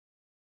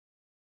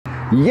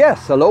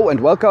Yes, hello and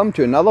welcome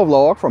to another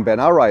vlog from Ben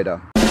R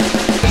Rider.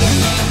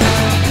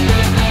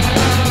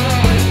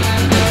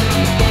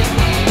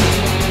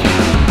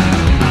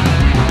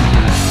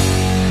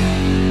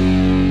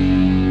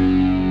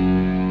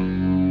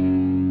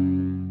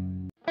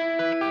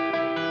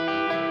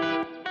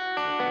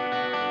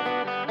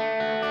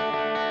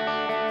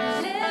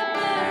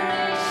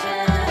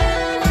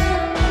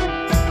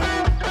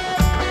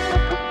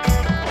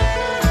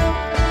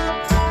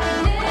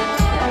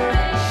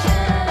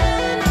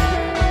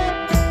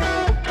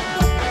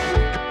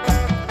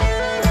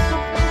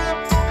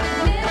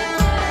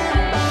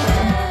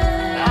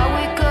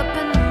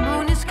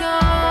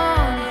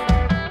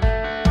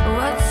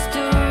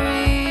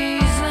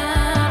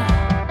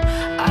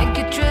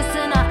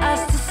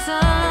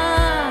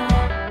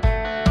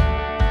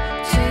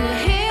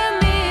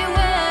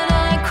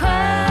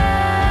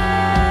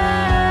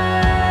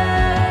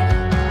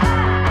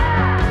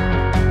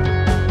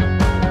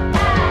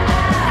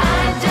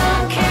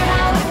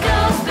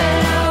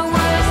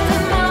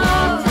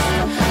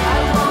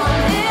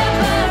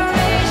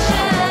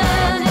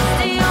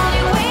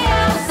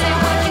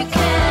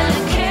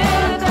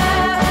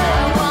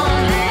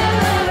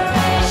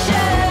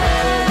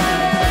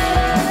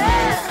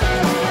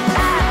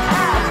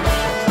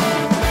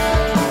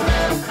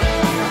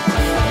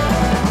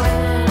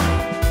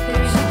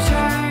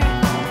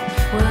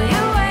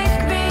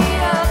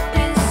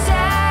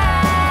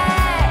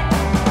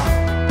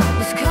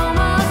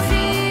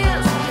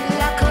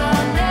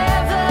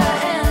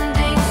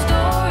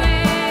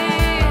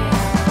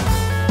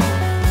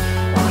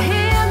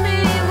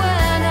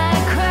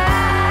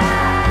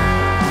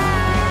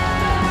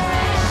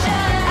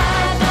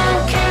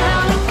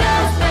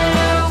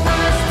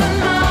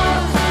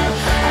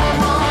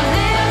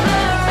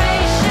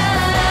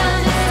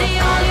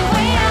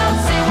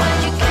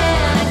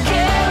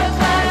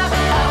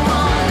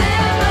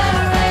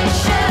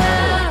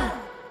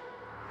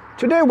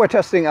 Today we're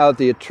testing out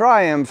the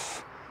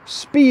Triumph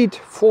Speed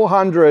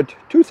 400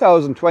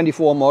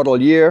 2024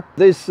 model year.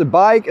 This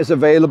bike is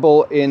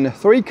available in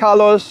 3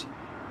 colors.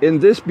 In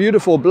this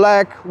beautiful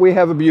black, we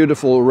have a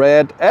beautiful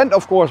red, and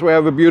of course we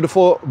have a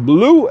beautiful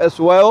blue as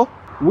well.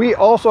 We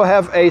also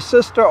have a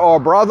sister or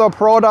brother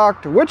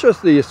product, which is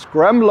the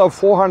Scrambler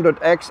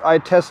 400X. I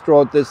test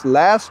rode this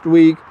last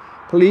week.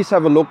 Please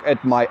have a look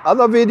at my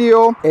other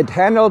video. It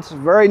handles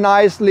very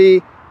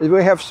nicely.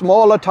 We have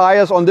smaller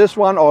tires on this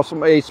one, or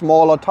a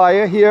smaller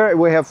tire here.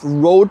 We have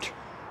road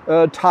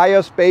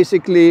tires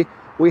basically.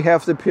 We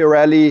have the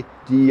Pirelli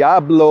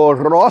Diablo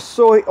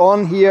Rosso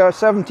on here,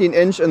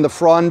 17-inch in the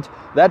front.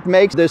 That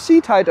makes the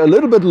seat height a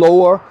little bit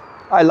lower.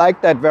 I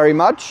like that very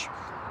much.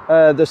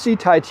 The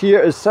seat height here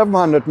is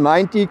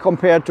 790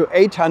 compared to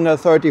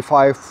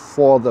 835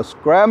 for the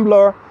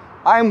Scrambler.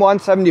 I'm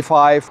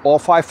 175 or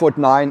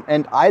 5'9",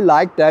 and I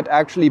like that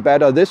actually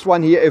better. This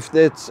one here, if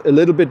it's a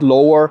little bit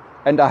lower,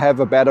 and I have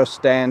a better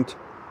stand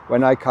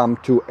when I come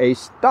to a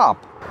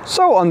stop.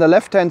 So on the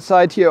left hand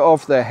side here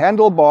of the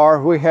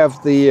handlebar, we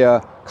have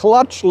the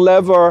clutch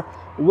lever,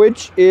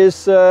 which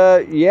is,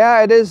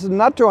 yeah, it is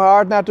not too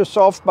hard, not too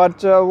soft,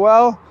 but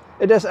well,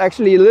 it is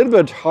actually a little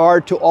bit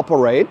hard to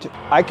operate.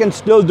 I can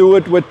still do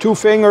it with 2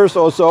 fingers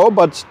or so,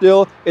 but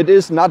still it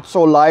is not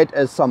so light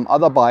as some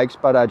other bikes,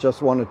 but I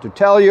just wanted to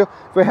tell you.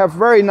 We have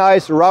very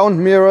nice round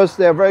mirrors.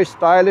 They're very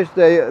stylish.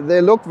 They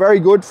look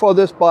very good for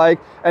this bike,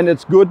 and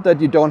it's good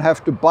that you don't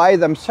have to buy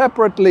them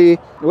separately.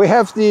 We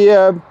have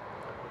the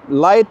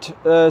light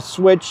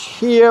switch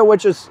here,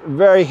 which is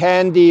very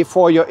handy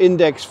for your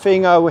index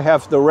finger. We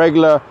have the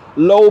regular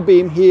low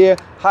beam here,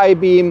 high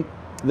beam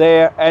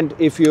there, and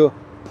if you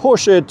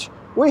push it,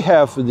 we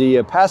have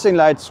the passing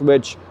light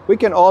switch. We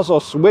can also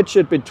switch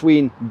it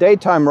between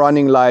daytime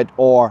running light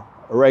or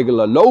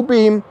regular low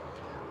beam.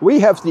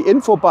 We have the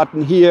info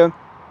button here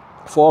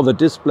for the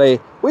display.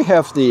 We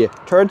have the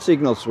turn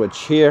signal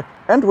switch here,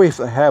 and we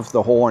have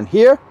the horn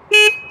here.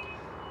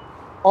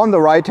 On the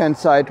right hand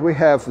side we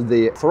have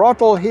the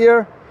throttle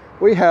here.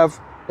 We have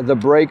the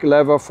brake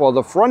lever for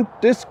the front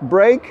disc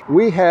brake.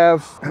 We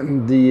have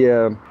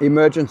the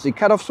emergency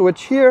cutoff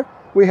switch here.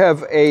 We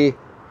have a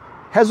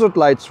hazard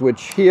light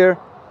switch here,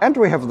 and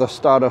we have the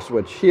starter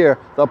switch here.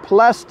 The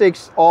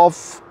plastics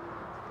of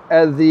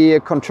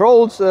the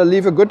controls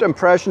leave a good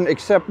impression,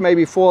 except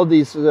maybe for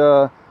these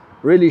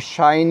really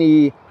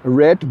shiny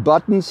red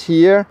buttons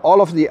here.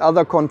 All of the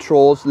other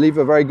controls leave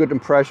a very good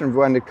impression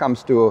when it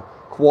comes to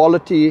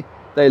quality.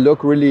 They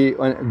look really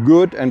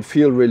good and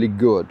feel really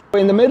good.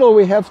 In the middle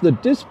we have the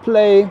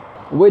display,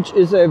 which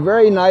is a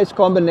very nice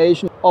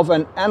combination of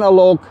an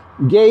analog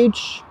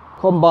gauge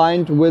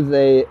combined with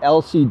a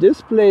LCD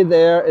display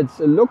there. It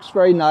looks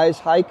very nice,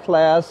 high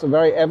class,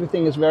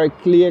 everything is very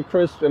clear,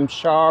 crisp and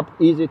sharp,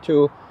 easy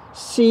to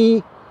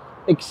see,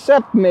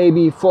 except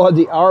maybe for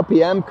the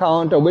RPM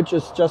counter, which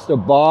is just a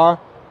bar,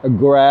 a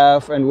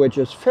graph, and which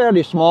is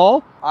fairly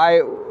small.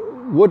 I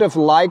would have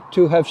liked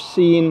to have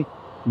seen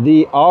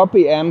the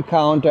RPM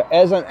counter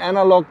as an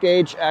analog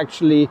gauge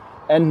actually,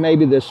 and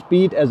maybe the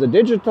speed as a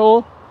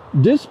digital.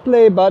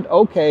 display, but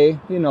okay,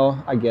 you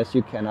know, I guess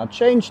you cannot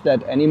change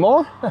that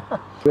anymore.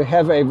 We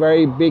have a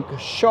very big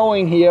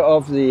showing here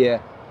of the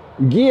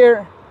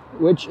gear,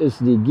 which is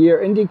the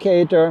gear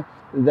indicator.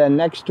 Then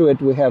next to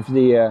it we have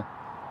the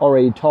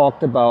already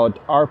talked about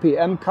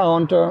RPM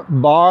counter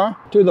bar.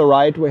 To the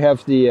right we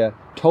have the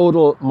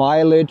total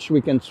mileage.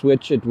 We can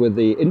switch it with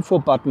the info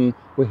button.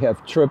 We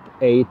have trip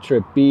A,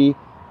 trip B.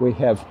 We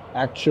have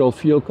actual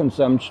fuel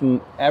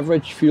consumption,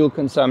 average fuel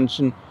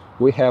consumption.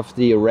 We have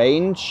the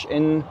range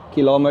in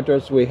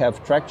kilometers. We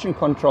have traction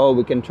control.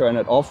 We can turn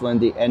it off when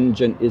the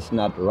engine is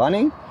not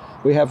running.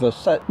 We have a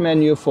set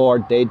menu for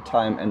date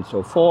time and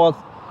so forth.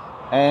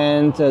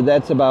 And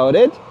that's about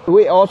it.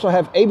 We also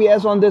have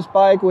ABS on this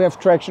bike. We have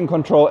traction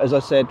control. As I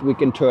said, we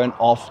can turn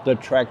off the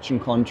traction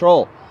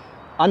control.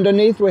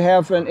 Underneath we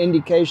have an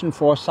indication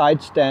for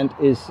side stand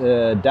is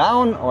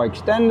down or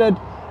extended.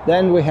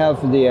 Then we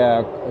have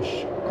the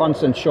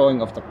constant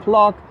showing of the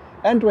clock,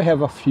 and we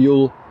have a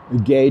fuel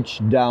gauge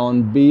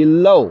down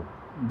below.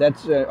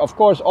 That's of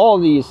course all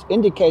these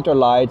indicator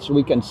lights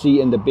we can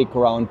see in the big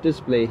round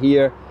display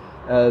here.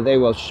 They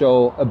will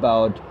show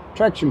about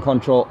traction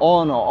control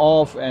on or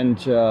off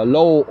and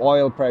low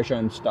oil pressure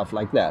and stuff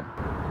like that.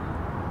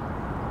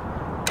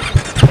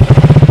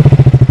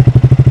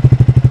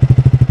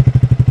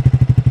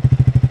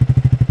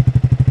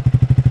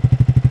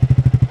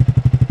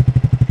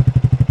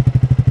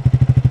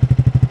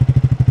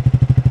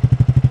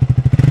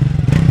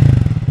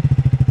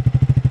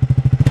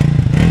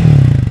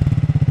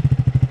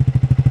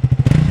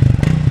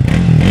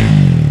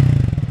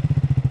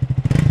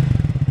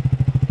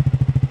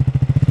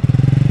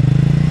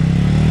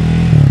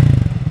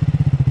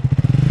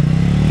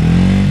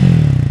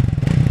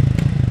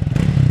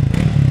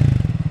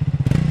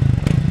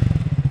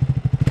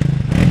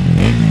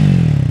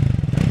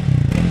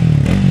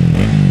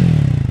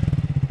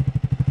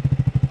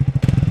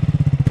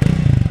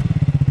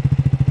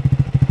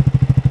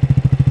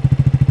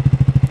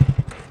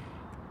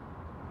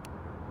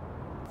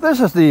 This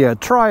is the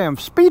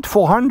Triumph Speed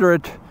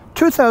 400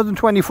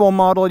 2024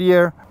 model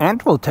year,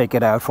 and we'll take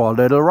it out for a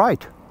little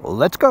ride.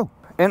 Let's go!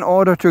 In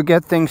order to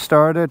get things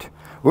started,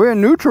 we're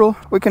in neutral.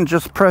 We can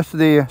just press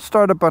the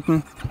starter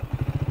button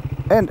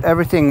and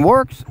everything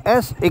works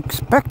as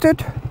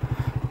expected.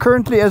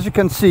 Currently, as you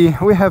can see,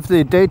 we have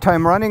the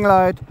daytime running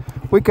light.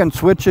 We can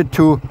switch it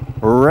to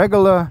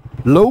regular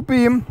low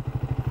beam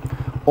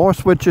or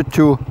switch it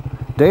to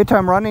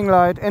daytime running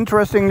light.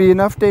 Interestingly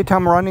enough,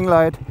 daytime running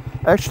light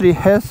actually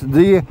has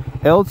the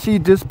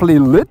LC display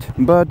lit,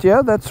 but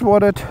yeah, that's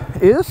what it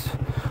is.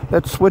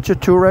 Let's switch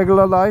it to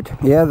regular light.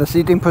 Yeah, the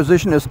seating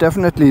position is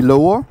definitely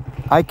lower.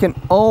 I can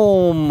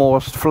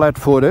almost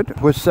flat-foot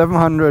it with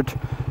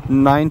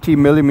 790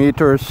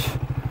 millimeters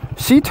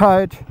seat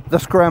height. The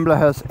Scrambler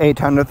has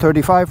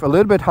 835, a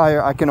little bit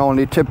higher. I can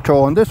only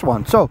tiptoe on this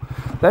one. So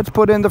let's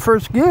put in the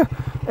first gear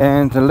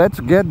and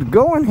let's get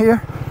going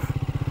here.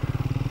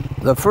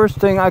 The first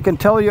thing I can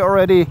tell you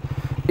already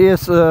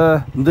is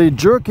the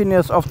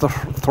jerkiness of the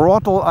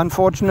throttle,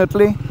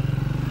 unfortunately.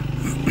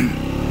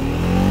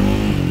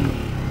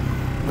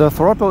 The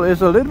throttle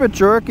is a little bit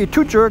jerky,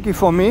 too jerky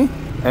for me,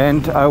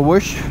 and I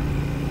wish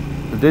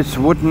this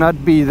would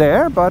not be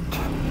there, but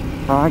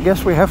I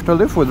guess we have to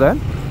live with that.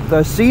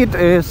 The seat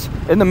is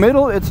in the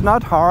middle. It's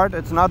not hard,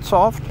 it's not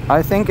soft.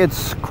 I think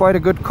it's quite a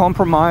good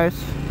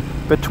compromise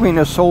between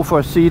a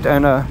sofa seat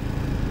and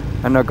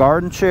a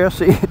garden chair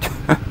seat.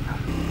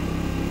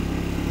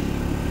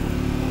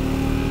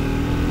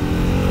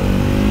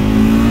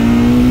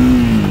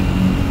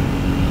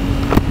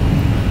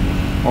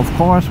 Of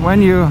course,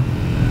 when you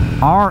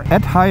are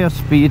at higher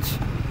speeds,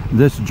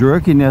 this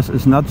jerkiness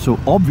is not so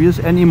obvious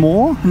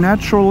anymore,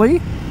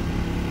 naturally.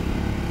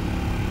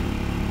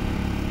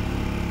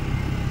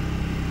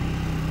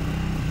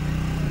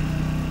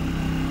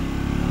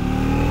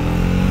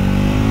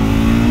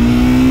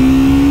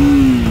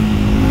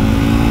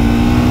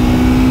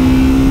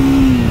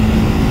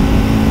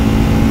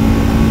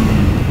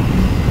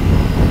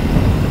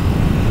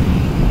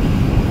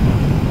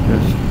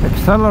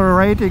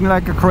 Accelerating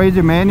like a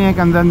crazy maniac,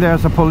 and then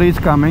there's a police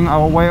coming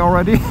our way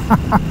already.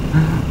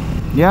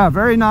 Yeah,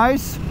 very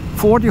nice.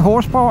 40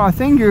 horsepower. I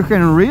think you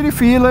can really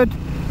feel it.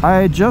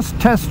 I just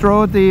test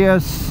rode the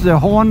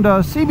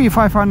Honda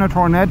CB500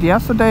 Hornet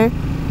yesterday,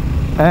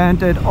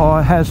 and it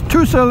has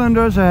 2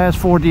 cylinders. It has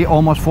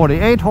almost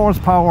 48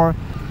 horsepower.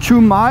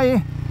 To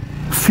my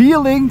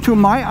feeling, to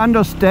my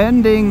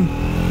understanding,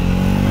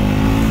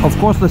 of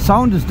course the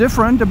sound is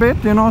different a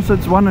bit, you know, so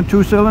it's 1 and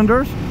 2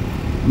 cylinders.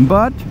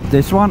 But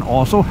this one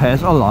also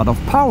has a lot of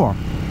power,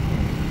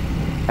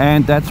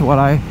 and that's what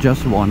I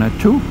just wanted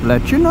to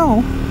let you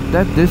know,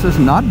 that this is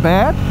not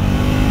bad.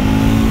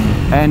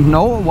 And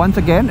no, once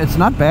again, it's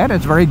not bad,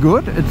 it's very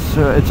good.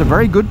 It's a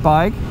very good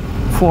bike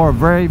for a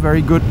very,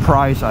 very good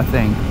price, I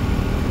think.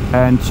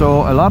 And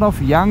so a lot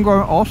of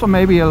younger, also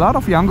maybe a lot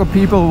of younger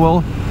people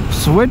will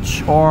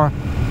switch or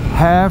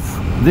have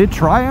the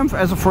Triumph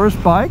as a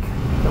first bike.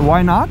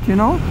 Why not, you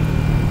know?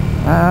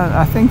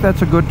 I think that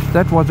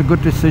was a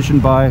good decision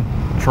by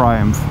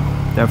Triumph,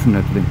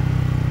 definitely.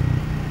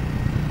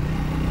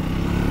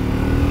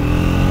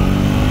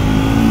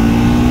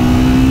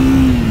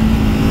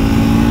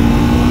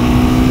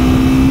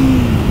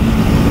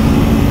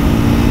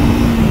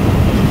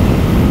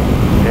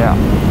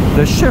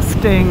 the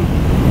shifting,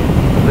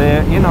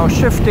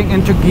 shifting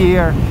into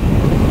gear,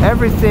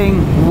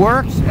 everything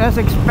works as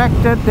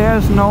expected.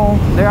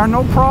 There are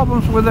no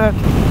problems with it.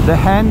 The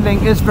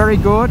handling is very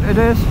good. It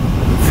is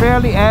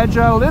fairly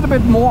agile, a little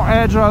bit more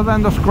agile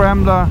than the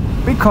Scrambler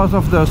because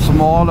of the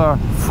smaller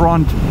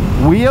front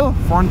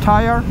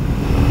tire.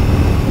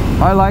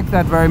 I like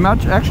that very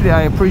much. Actually,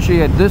 I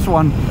appreciate this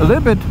one a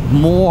little bit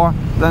more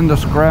than the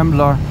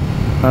Scrambler.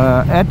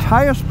 At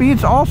higher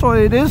speeds also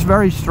it is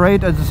very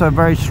straight. It's a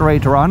very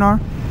straight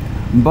runner,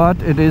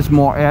 but it is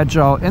more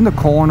agile in the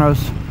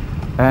corners,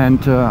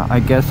 and I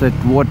guess it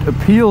would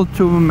appeal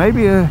to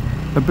maybe a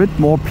bit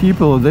more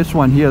people, this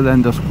one here,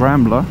 than the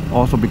Scrambler,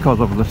 also because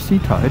of the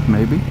seat height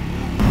maybe.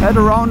 At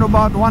around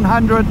about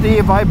 100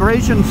 the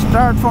vibrations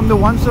start from the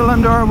one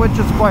cylinder, which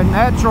is quite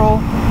natural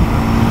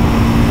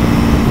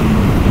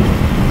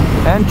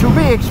and to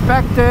be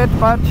expected,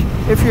 but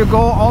if you go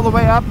all the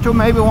way up to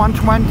maybe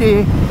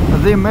 120,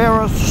 the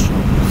mirrors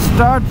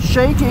start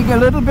shaking a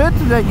little bit.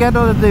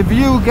 The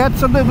view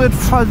gets a little bit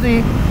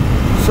fuzzy,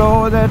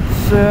 so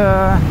that's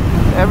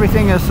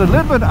everything is a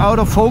little bit out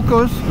of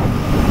focus.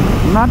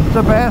 Not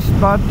the best,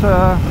 but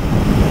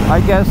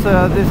I guess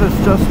this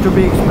is just to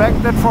be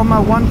expected from a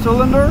one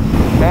cylinder,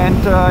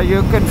 and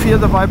you can feel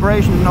the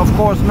vibration, of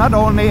course, not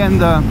only in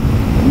the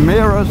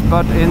mirrors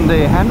but in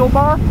the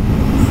handlebar.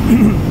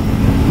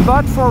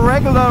 But for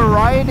regular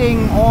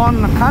riding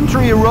on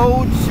country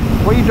roads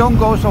where you don't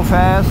go so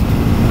fast,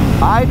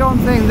 I don't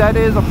think that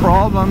is a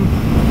problem.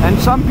 And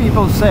some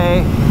people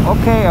say,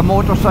 okay, a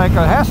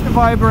motorcycle has to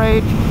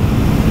vibrate,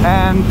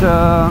 and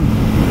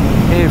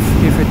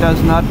if it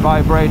does not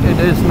vibrate, it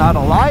is not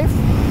alive.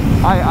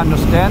 I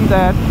understand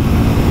that.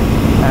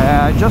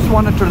 I just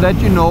wanted to let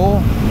you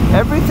know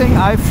everything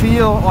I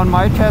feel on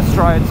my test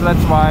rides.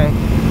 That's why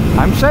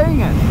I'm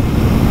saying it.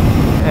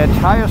 At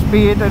higher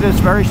speed it is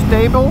very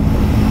stable.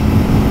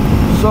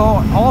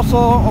 So also,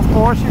 of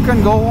course, you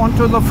can go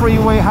onto the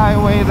freeway,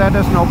 highway, that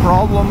is no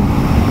problem.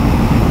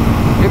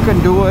 You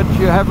can do it.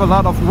 You have a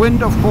lot of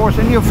wind, of course,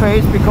 in your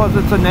face because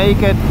it's a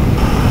naked.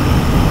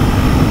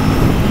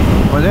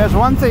 Well, there's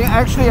one thing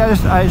actually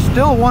I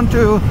still want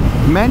to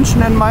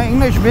mention in my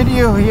English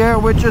video here,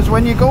 which is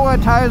when you go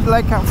at highs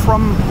like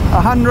from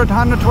 100,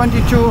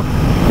 122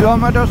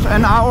 kilometers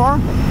an hour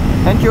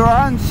and you're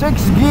on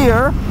 6th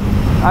gear,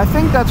 I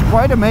think that's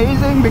quite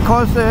amazing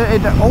because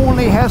it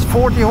only has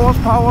 40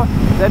 horsepower.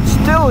 That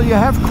still you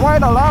have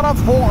quite a lot of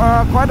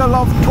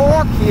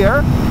torque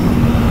here,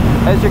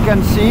 as you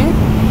can see.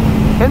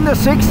 In the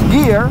 6th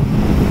gear,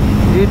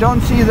 you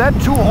don't see that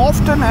too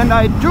often, and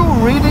I do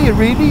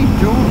really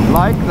do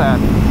like that.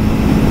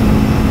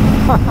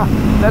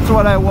 That's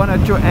what I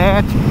wanted to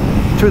add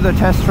to the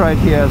test ride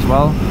here as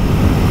well.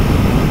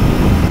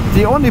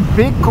 The only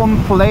big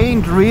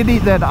complaint really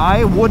that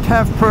I would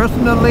have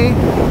personally,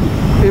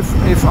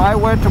 if I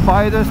were to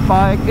buy this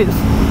bike, is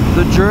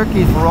the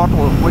jerky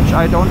throttle, which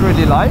I don't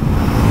really like.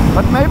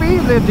 But maybe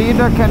the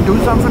dealer can do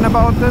something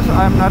about this.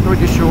 I'm not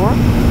really sure.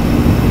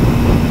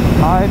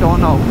 I don't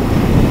know.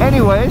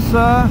 Anyways,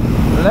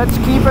 let's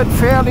keep it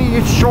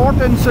fairly short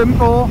and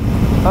simple.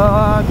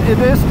 It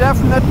is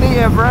definitely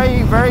a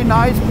very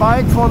nice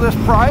bike for this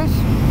price,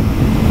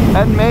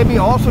 and maybe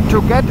also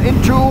to get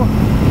into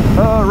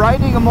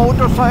riding a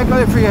motorcycle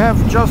if you have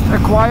just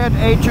acquired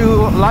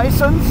A2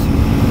 license.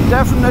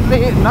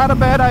 Definitely not a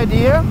bad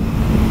idea,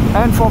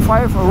 and for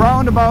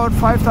around about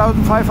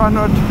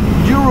 5,500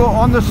 euro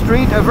on the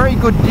street, a very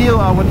good deal,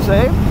 I would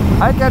say.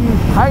 I can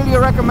highly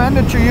recommend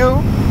it to you.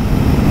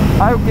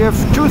 I give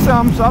 2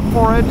 thumbs up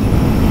for it,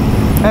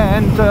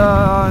 and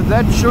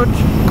that should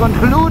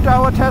conclude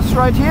our test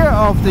ride here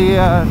of the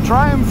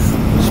Triumph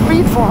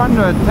Speed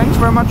 400. Thanks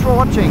very much for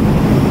watching.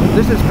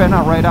 This has been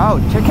a ride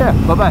out. Take care.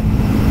 Bye bye.